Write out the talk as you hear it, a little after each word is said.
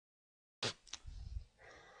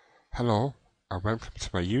Hello and welcome to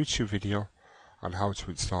my YouTube video on how to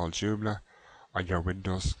install Joomla on your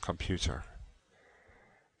Windows computer.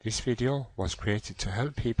 This video was created to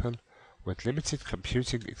help people with limited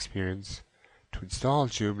computing experience to install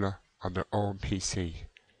Joomla on their own PC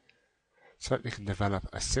so that they can develop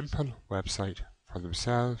a simple website for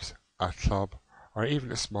themselves, a club or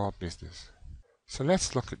even a small business. So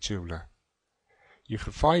let's look at Joomla. You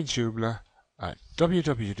can find Joomla at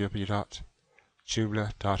www.joomla.org.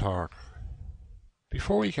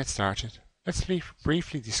 Before we get started, let's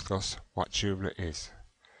briefly discuss what Joomla is.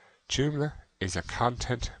 Joomla is a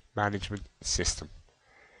content management system.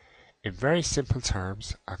 In very simple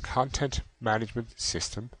terms, a content management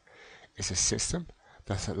system is a system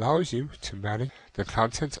that allows you to manage the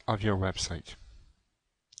content of your website.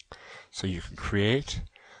 So you can create,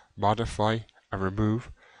 modify, and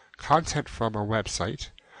remove content from a website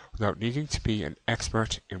without needing to be an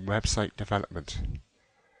expert in website development.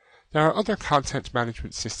 There are other content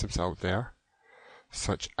management systems out there,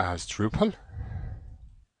 such as Drupal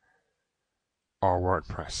or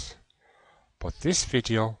WordPress, but this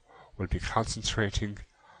video will be concentrating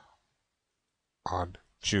on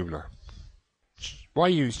Joomla. Why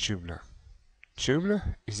use Joomla?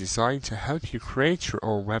 Joomla is designed to help you create your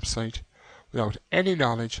own website without any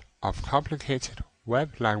knowledge of complicated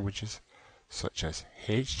web languages such as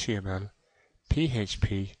HTML,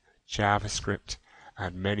 PHP, JavaScript,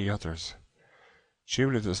 and many others.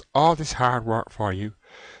 Joomla does all this hard work for you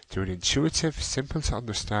through an intuitive, simple to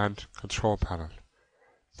understand control panel.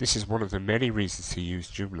 This is one of the many reasons to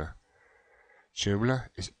use Joomla. Joomla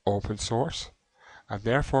is open source and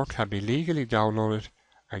therefore can be legally downloaded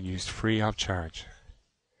and used free of charge.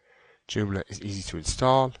 Joomla is easy to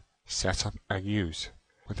install, set up and use.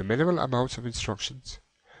 With a minimal amount of instructions,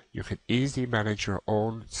 you can easily manage your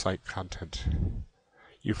own site content.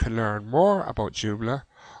 You can learn more about Joomla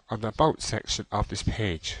on the About section of this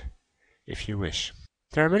page, if you wish.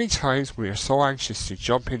 There are many times we are so anxious to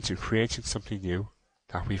jump into creating something new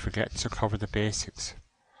that we forget to cover the basics.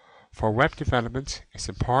 For web development, it's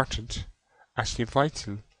important, actually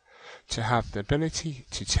vital, to have the ability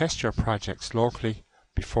to test your projects locally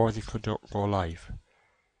before they could go live.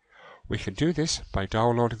 We can do this by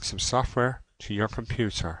downloading some software to your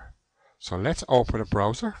computer. So let's open a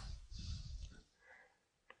browser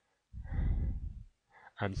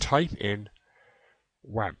and type in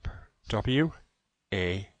WAMP, W-A-M-P.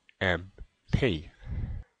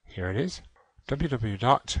 Here it is,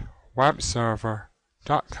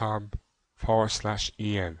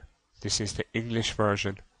 www.wampserver.com/en. This is the English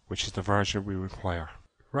version, which is the version we require.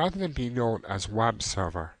 Rather than being known as WAMP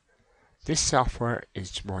server, this software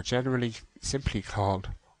is more generally simply called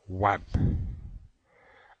WAMP.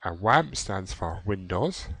 And WAMP stands for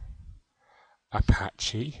Windows,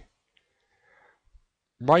 Apache,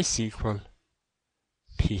 MySQL,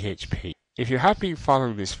 PHP. If you have been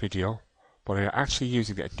following this video, but are actually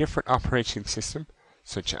using a different operating system,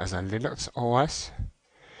 such as a Linux OS,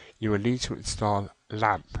 you will need to install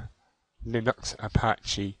LAMP, Linux,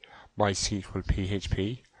 Apache, MySQL,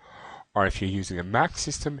 PHP, or if you're using a Mac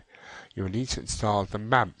system, you will need to install the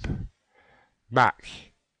MAMP, Mac,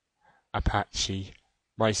 Apache,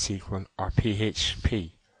 MySQL, or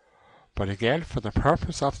PHP. But again, for the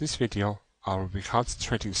purpose of this video, I will be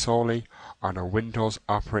concentrating solely on a Windows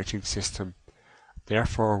operating system,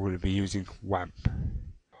 therefore we'll be using WAMP.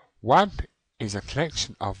 WAMP is a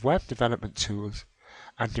collection of web development tools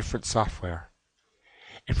and different software.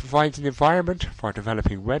 It provides an environment for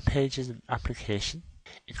developing web pages and applications.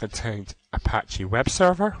 It contains Apache Web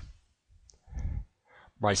Server,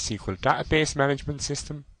 MySQL Database Management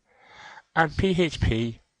System, and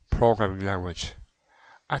PHP programming language.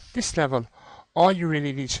 At this level, all you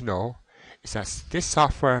really need to know is that this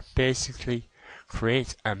software basically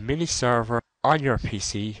creates a mini server on your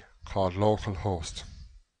PC called Localhost.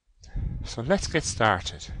 So let's get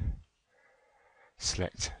started.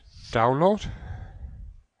 Select Download.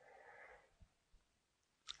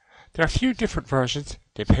 There are a few different versions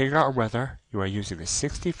depending on whether you are using a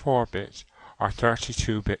 64-bit or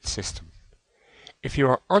 32-bit system. If you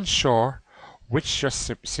are unsure which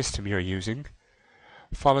system you are using,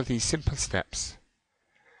 follow these simple steps.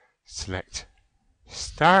 Select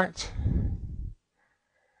Start,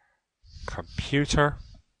 Computer,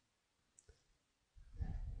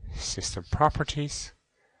 System Properties,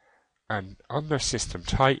 and under System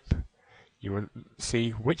Type, you will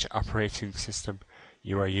see which operating system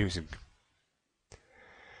you are using.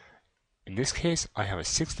 In this case, I have a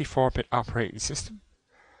 64-bit operating system,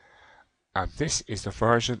 and this is the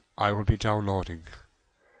version I will be downloading.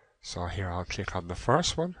 So here I'll click on the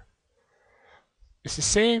first one. It's the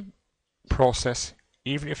same process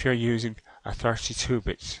even if you're using a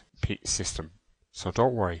 32-bit system. So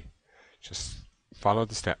don't worry, just follow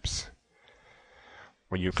the steps.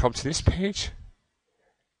 When you come to this page,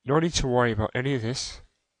 no need to worry about any of this.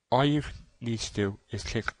 All you need to do is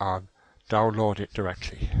click on download it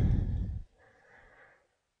directly.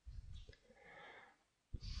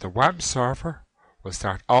 The WAMP server will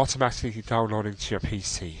start automatically downloading to your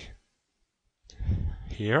PC.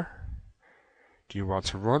 Here, do you want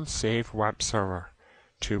to run Save WAMP Server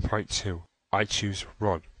 2.2? I choose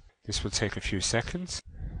Run. This will take a few seconds,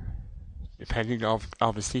 depending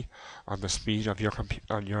obviously on the speed of your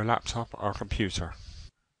laptop or computer.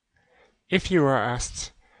 If you are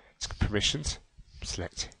asked permissions,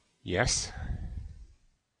 select Yes.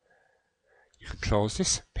 You can close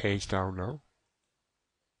this page down now.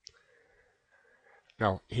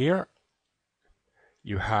 Now here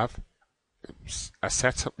you have a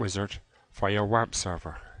setup wizard for your WAMP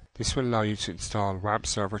server. This will allow you to install WAMP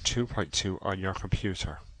Server 2.2 on your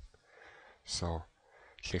computer. So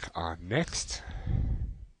click on Next.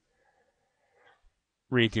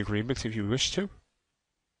 Read the agreement if you wish to.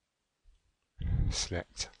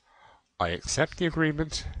 Select I accept the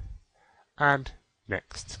agreement and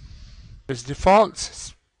Next. There's a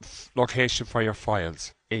default location for your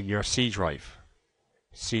files in your C drive.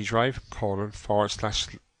 C drive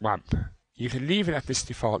 :/WAMP. You can leave it at this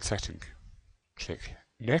default setting. Click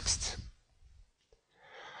Next.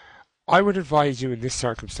 I would advise you in this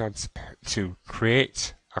circumstance to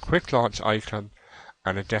create a quick launch icon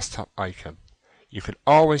and a desktop icon. You can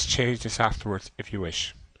always change this afterwards if you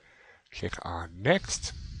wish. Click on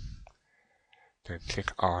Next, then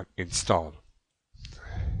click on Install.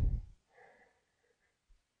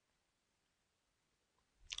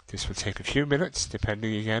 This will take a few minutes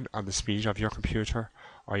depending again on the speed of your computer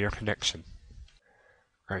or your connection.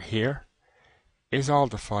 And here is all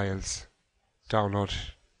the files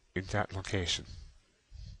downloaded in that location.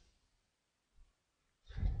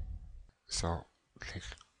 So click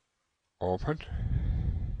Open.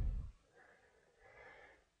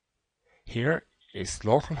 Here is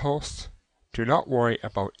Localhost. Do not worry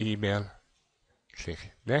about email.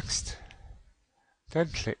 Click Next. Then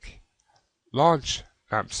click Launch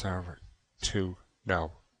WAMP Server 2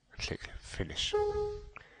 now. Click Finish.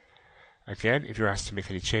 Again, if you're asked to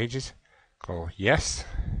make any changes, go Yes.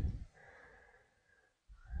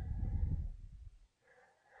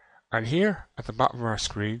 And here at the bottom of our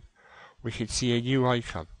screen, we can see a new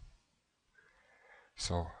icon.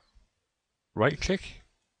 So right click,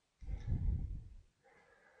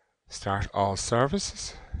 Start All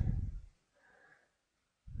Services.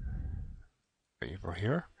 There you go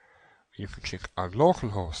here. You can click on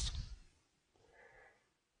Localhost.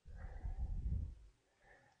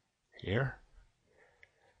 Here,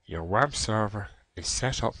 your WAMP server is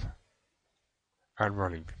set up and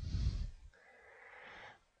running.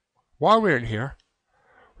 While we're in here,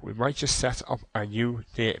 we might just set up a new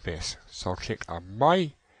database. So click on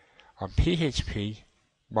PHP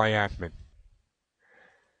MyAdmin.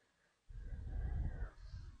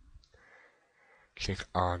 Click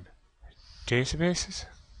on Databases,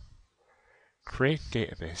 Create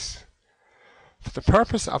Database. For the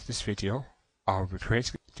purpose of this video, I'll be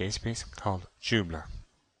creating a database called Joomla.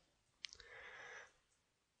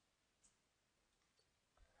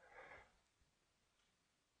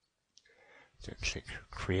 Then click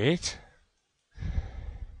Create,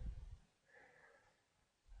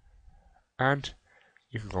 and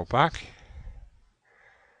you can go back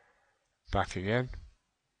again.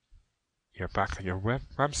 You're back on your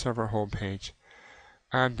WAMP server homepage,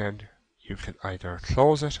 and then you can either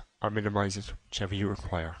close it or minimize it, whichever you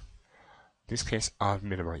require. In this case, I'll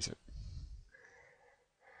minimize it.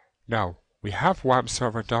 Now, we have WAMP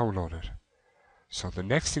server downloaded, so the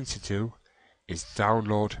next thing to do is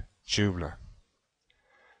download Joomla.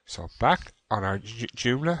 So back on our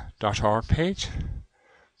joomla.org page,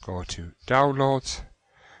 go to Downloads.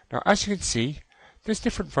 Now as you can see, there's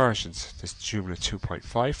different versions. There's Joomla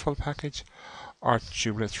 2.5 full package or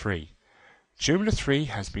Joomla 3. Joomla 3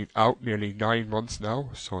 has been out nearly 9 months now,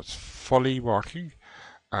 so it's fully working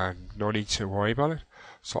and no need to worry about it.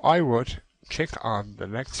 So I would click on the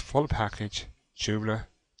next full package, Joomla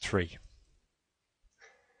 3.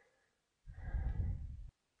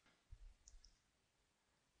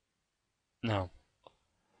 Now,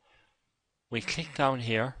 we click down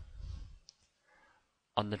here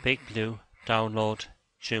on the big blue Download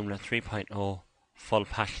Joomla 3.0 full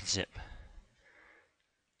package zip.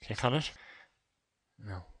 Click on it.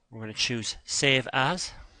 Now, we're going to choose Save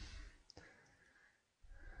As.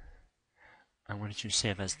 I'm going to choose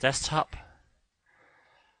Save As Desktop,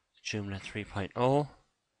 Joomla 3.0,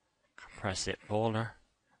 press zip folder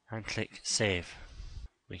and click save.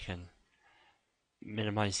 We can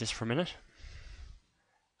minimize this for a minute.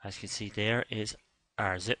 As you can see, there is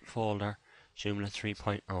our zip folder, Joomla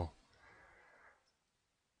 3.0.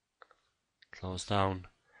 Close down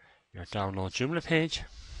your download Joomla page.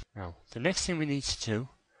 Now, the next thing we need to do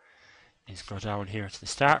is go down here to the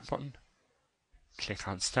start button, click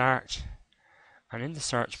on start, and in the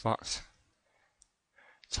search box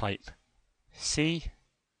type C://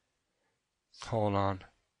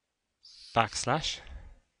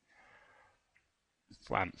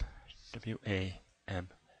 WAMP,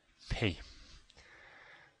 W-A-M-P.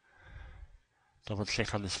 Double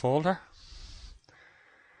click on this folder.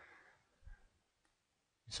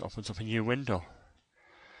 This opens up a new window.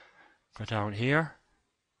 Go down here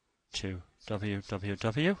to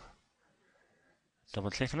www.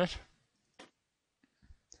 Double click on it.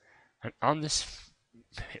 And on this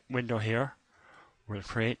window here, we'll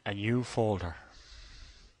create a new folder.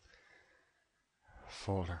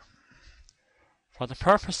 For the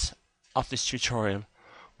purpose of this tutorial,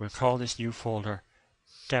 we'll call this new folder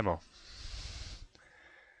Demo.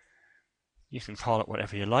 You can call it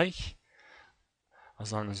whatever you like,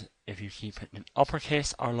 as long as if you keep it in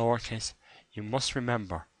uppercase or lowercase, you must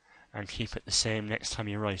remember and keep it the same next time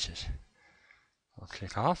you write it. I'll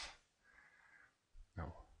click off.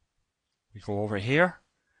 Now, we go over here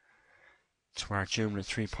to our Joomla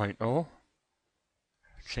 3.0,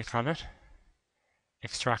 click on it,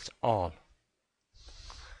 extract all.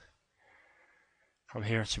 Come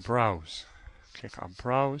here to browse, click on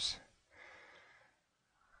browse,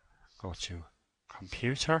 go to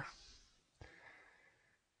computer,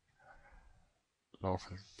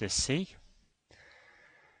 local disk C,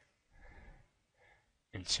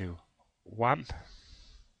 into WAMP,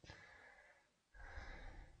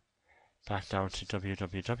 back down to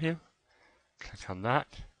www, click on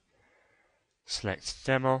that, select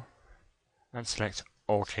demo, and select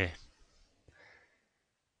OK.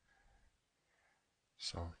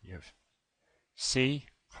 So you have C://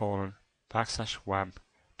 WAMP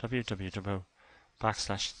www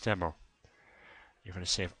 /demo. You're going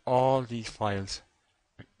to save all these files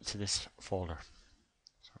to this folder.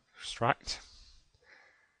 So extract.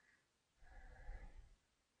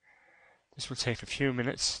 This will take a few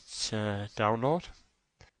minutes to download.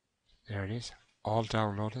 There it is, all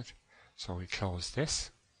downloaded. So we close this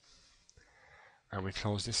and we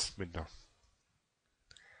close this window.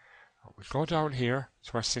 We go down here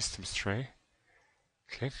to our systems tray,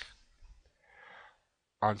 click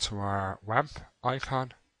onto our WAMP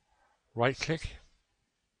icon, right click,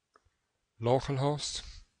 localhost.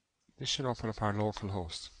 This should open up our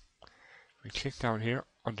localhost. We click down here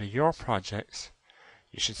under your projects,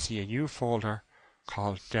 you should see a new folder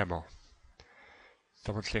called demo.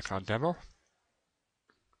 Double click on demo.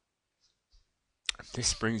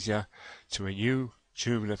 This brings you to a new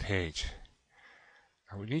Joomla page.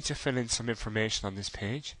 Now we need to fill in some information on this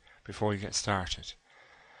page before we get started.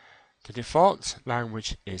 The default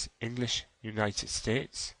language is English United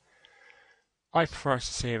States. I prefer to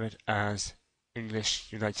save it as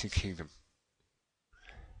English United Kingdom.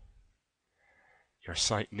 Your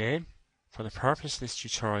site name, for the purpose of this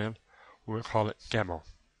tutorial, we'll call it Demo.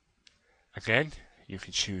 Again, you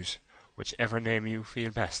can choose whichever name you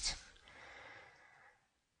feel best.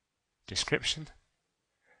 Description,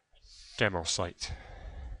 demo site.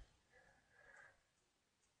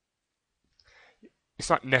 It's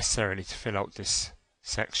not necessarily to fill out this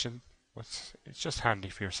section, but it's just handy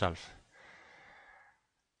for yourself.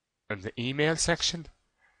 In the email section,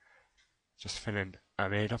 just fill in a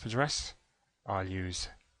made-up address. I'll use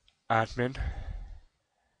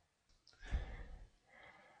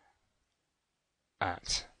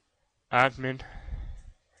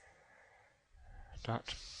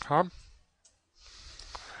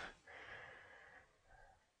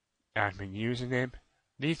Admin username,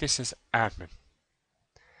 leave this as admin.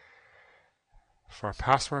 For a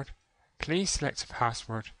password, please select a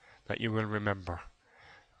password that you will remember.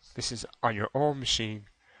 This is on your own machine,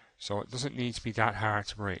 so it doesn't need to be that hard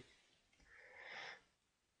to break.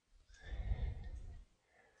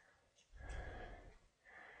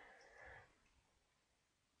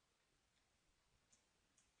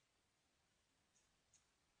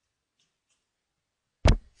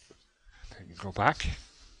 Then you go back,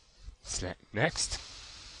 select next.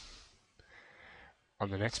 On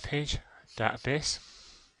the next page, database.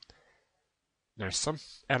 There's some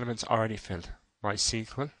elements already filled.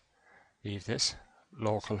 MySQL, leave this.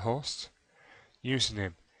 Localhost,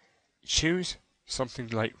 username. Choose something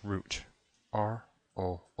like root,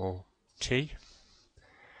 R-O-O-T.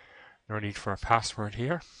 No need for a password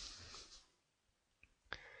here.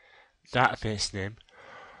 database name.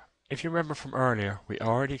 If you remember from earlier, we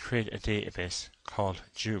already created a database called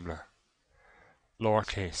Joomla,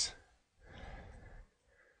 lowercase.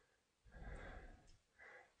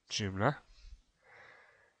 Joomla.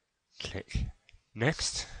 Click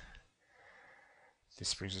Next.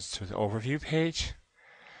 This brings us to the overview page.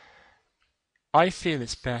 I feel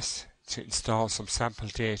it's best to install some sample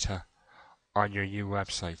data on your new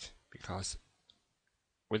website because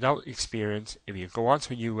without experience, if you go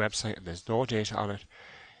onto a new website and there's no data on it,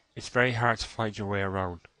 it's very hard to find your way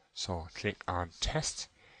around. So click on Test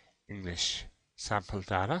English Sample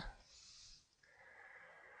Data.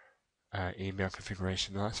 Email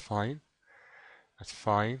configuration, that's fine. That's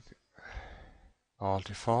fine. All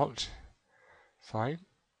default. Fine.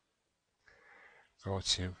 Go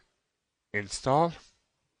to Install.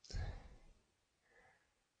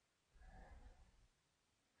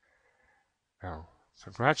 Now,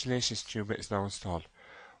 congratulations, Joomla is now installed.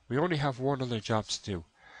 We only have one other job to do,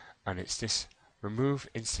 and it's this Remove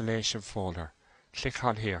Installation Folder. Click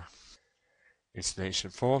on here.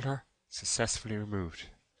 Installation folder successfully removed.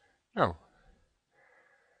 Now,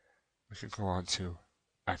 we can go on to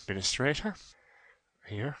Administrator.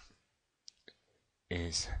 Here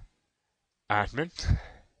is admin.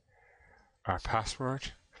 Our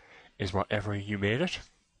password is whatever you made it.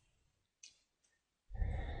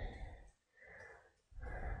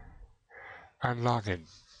 And login.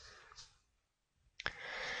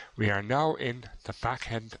 We are now in the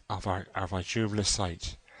back end of our Joomla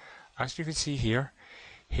site. As you can see here,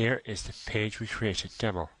 here is the page we created,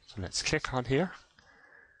 demo. So let's click on here.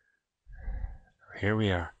 Here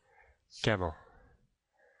we are, demo.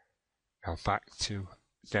 Now back to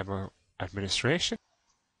demo administration.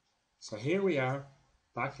 So here we are,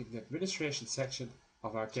 back in the administration section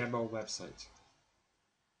of our demo website.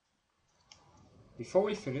 Before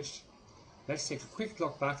we finish, let's take a quick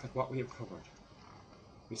look back at what we have covered.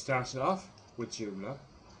 We started off with Joomla.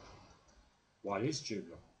 What is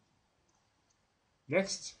Joomla?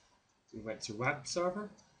 Next, we went to WAMP server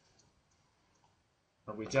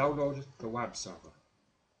and we downloaded the WAMP server.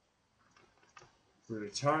 We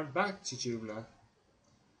returned back to Joomla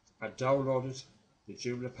and downloaded the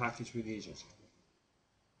Joomla package we needed.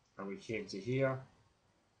 And we came to here,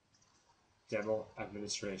 demo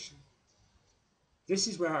administration. This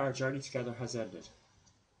is where our journey together has ended.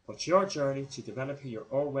 But your journey to developing your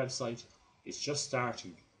own website is just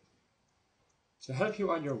starting. To help you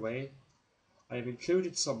on your way, I have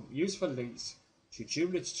included some useful links to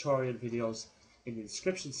Joomla tutorial videos in the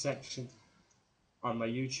description section on my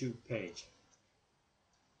YouTube page.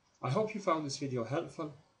 I hope you found this video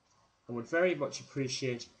helpful and would very much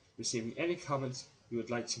appreciate receiving any comments you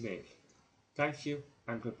would like to make. Thank you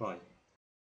and goodbye.